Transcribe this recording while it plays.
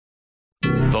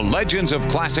The Legends of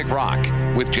Classic Rock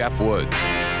with Jeff Woods.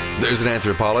 There's an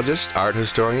anthropologist, art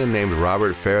historian named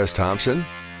Robert Ferris Thompson.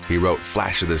 He wrote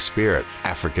Flash of the Spirit,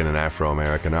 African and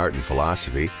Afro-American Art and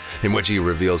Philosophy, in which he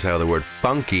reveals how the word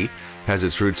funky has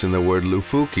its roots in the word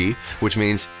lufuki, which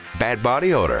means bad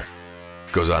body odor.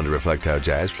 Goes on to reflect how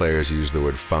jazz players use the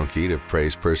word funky to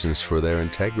praise persons for their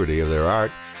integrity of their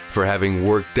art, for having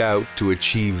worked out to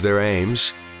achieve their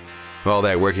aims. All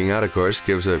that working out, of course,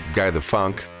 gives a guy the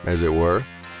funk, as it were.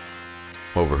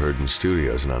 Overheard in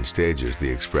studios and on stages, the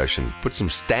expression, put some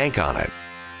stank on it.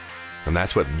 And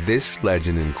that's what this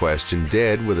legend in question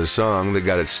did with a song that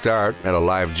got its start at a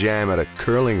live jam at a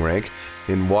curling rink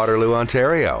in Waterloo,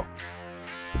 Ontario.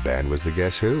 The band was the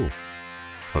Guess Who.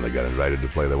 When they got invited to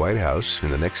play the White House in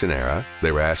the Nixon era,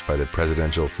 they were asked by the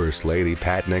presidential First Lady,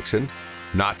 Pat Nixon,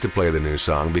 not to play the new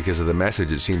song because of the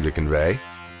message it seemed to convey.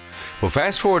 Well,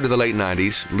 fast forward to the late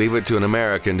 90s, leave it to an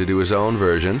American to do his own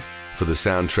version for the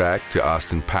soundtrack to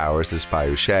Austin Powers' The Spy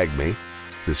Who Shagged Me.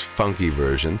 This funky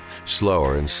version,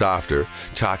 slower and softer,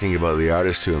 talking about the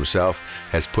artist to himself,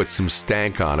 has put some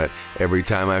stank on it every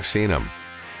time I've seen him.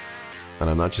 And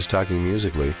I'm not just talking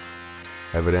musically.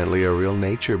 Evidently a real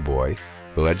nature boy,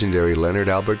 the legendary Leonard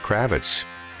Albert Kravitz.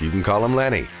 You can call him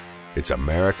Lenny. It's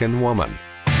American Woman.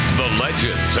 The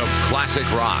Legends of Classic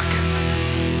Rock.